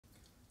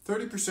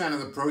30% of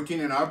the protein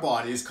in our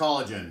body is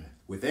collagen.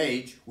 With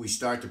age, we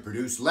start to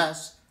produce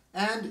less,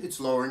 and it's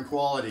lower in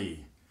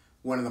quality.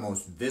 One of the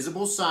most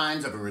visible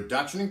signs of a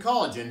reduction in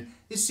collagen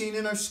is seen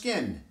in our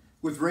skin,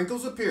 with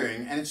wrinkles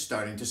appearing and it's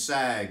starting to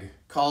sag.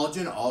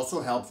 Collagen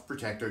also helps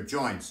protect our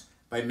joints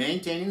by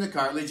maintaining the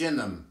cartilage in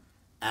them.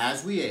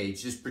 As we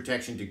age, this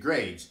protection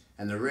degrades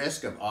and the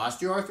risk of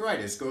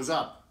osteoarthritis goes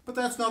up. But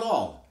that's not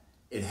all.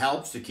 It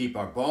helps to keep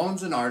our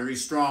bones and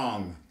arteries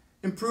strong.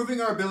 Improving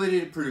our ability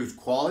to produce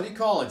quality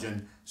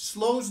collagen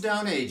slows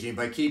down aging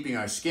by keeping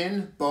our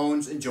skin,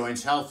 bones, and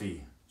joints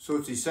healthy. So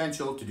it's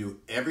essential to do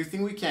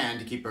everything we can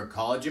to keep our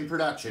collagen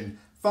production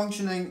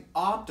functioning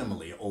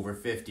optimally over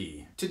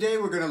 50. Today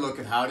we're going to look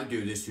at how to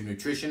do this through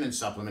nutrition and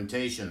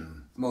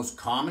supplementation. The most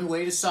common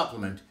way to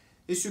supplement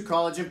is through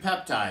collagen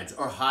peptides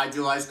or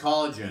hydrolyzed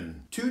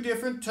collagen. Two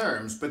different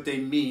terms, but they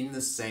mean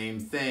the same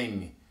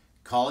thing.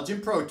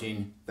 Collagen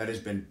protein that has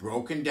been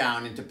broken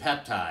down into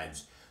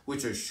peptides,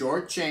 which are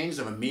short chains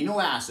of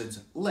amino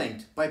acids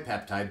linked by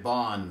peptide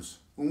bonds.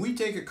 When we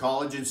take a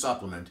collagen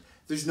supplement,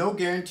 there's no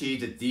guarantee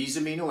that these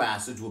amino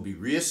acids will be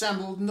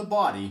reassembled in the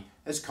body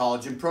as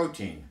collagen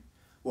protein.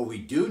 What we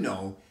do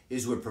know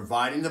is we're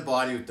providing the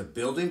body with the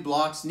building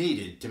blocks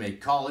needed to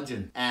make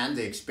collagen, and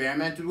they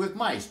experimented with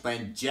mice by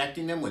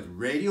injecting them with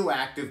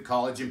radioactive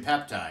collagen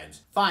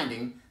peptides,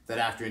 finding that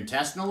after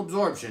intestinal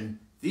absorption,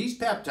 these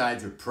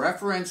peptides were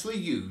preferentially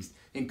used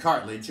in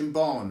cartilage and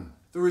bone.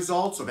 The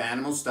results of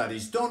animal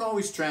studies don't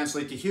always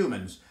translate to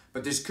humans,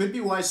 but this could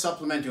be why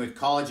supplementing with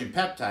collagen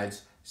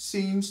peptides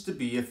seems to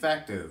be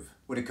effective.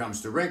 When it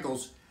comes to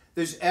wrinkles,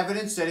 there's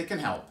evidence that it can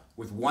help,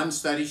 with one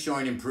study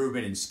showing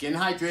improvement in skin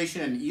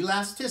hydration and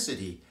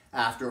elasticity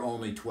after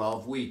only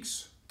 12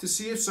 weeks. To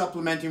see if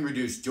supplementing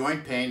reduced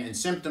joint pain and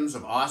symptoms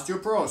of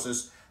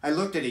osteoporosis, I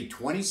looked at a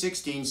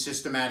 2016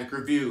 systematic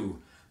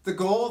review. The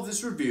goal of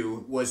this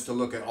review was to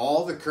look at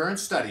all the current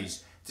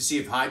studies to see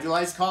if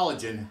hydrolyzed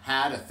collagen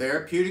had a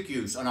therapeutic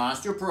use on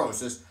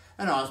osteoporosis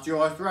and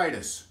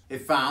osteoarthritis.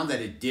 It found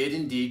that it did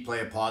indeed play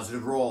a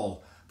positive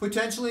role,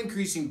 potentially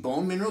increasing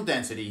bone mineral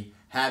density,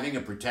 having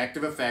a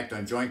protective effect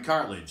on joint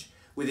cartilage,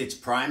 with its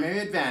primary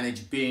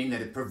advantage being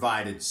that it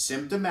provided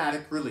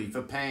symptomatic relief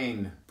of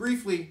pain.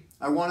 Briefly,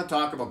 I want to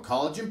talk about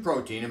collagen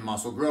protein and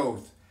muscle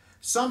growth.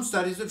 Some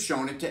studies have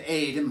shown it to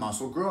aid in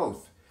muscle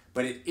growth,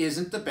 but it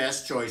isn't the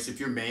best choice if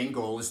your main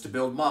goal is to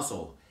build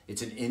muscle.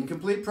 It's an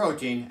incomplete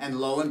protein and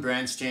low in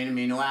branched-chain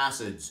amino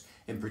acids,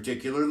 in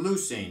particular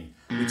leucine,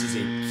 which is a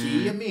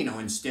key amino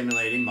in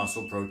stimulating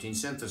muscle protein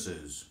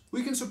synthesis.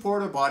 We can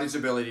support our body's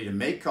ability to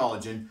make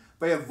collagen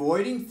by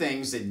avoiding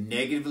things that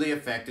negatively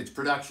affect its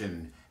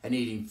production and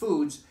eating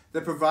foods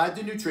that provide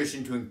the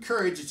nutrition to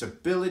encourage its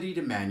ability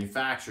to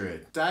manufacture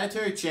it.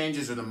 Dietary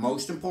changes are the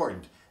most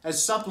important,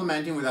 as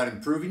supplementing without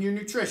improving your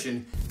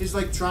nutrition is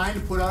like trying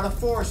to put out a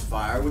forest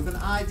fire with an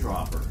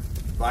eyedropper.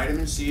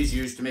 Vitamin C is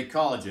used to make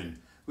collagen,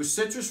 with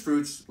citrus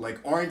fruits like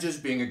oranges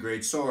being a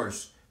great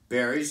source.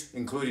 Berries,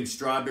 including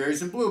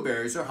strawberries and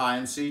blueberries, are high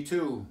in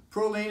C2.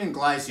 Proline and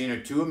glycine are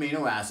two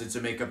amino acids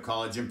that make up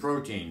collagen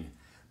protein.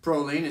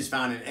 Proline is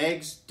found in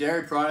eggs,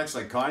 dairy products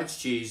like cottage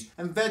cheese,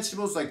 and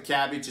vegetables like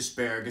cabbage,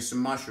 asparagus,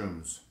 and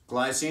mushrooms.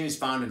 Glycine is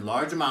found in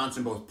large amounts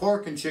in both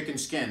pork and chicken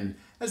skin,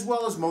 as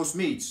well as most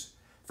meats.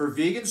 For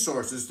vegan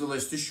sources, the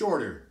list is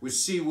shorter, with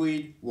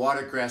seaweed,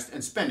 watercress,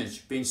 and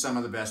spinach being some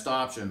of the best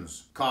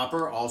options.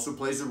 Copper also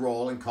plays a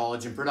role in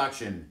collagen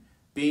production.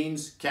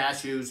 Beans,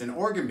 cashews, and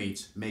organ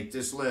meats make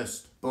this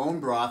list. Bone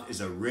broth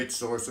is a rich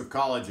source of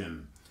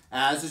collagen,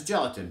 as is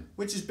gelatin,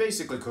 which is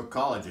basically cooked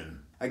collagen.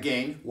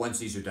 Again, once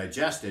these are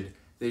digested,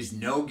 there's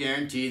no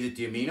guarantee that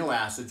the amino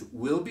acids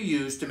will be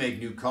used to make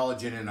new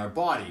collagen in our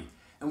body,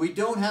 and we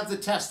don't have the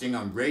testing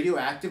on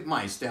radioactive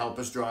mice to help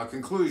us draw a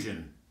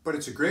conclusion. But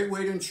it's a great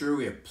way to ensure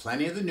we have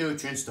plenty of the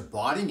nutrients the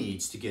body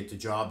needs to get the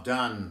job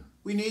done.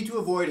 We need to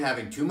avoid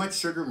having too much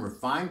sugar and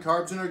refined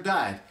carbs in our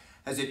diet,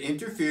 as it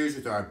interferes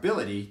with our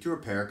ability to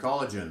repair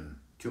collagen.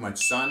 Too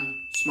much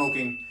sun,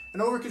 smoking,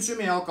 and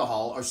over-consuming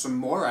alcohol are some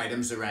more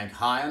items that rank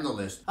high on the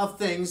list of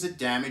things that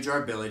damage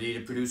our ability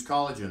to produce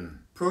collagen.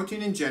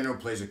 Protein in general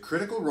plays a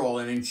critical role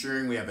in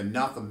ensuring we have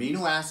enough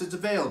amino acids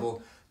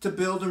available to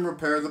build and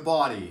repair the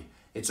body.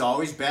 It's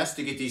always best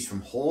to get these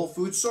from whole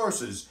food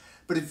sources,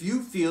 but if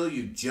you feel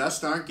you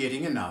just aren't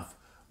getting enough,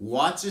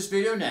 watch this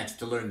video next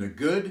to learn the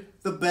good,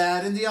 the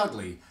bad, and the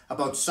ugly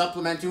about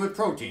supplementing with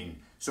protein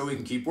so we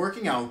can keep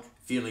working out,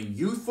 feeling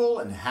youthful,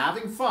 and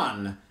having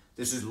fun.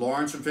 This is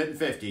Lawrence from Fit and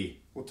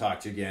 50. We'll talk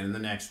to you again in the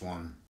next one.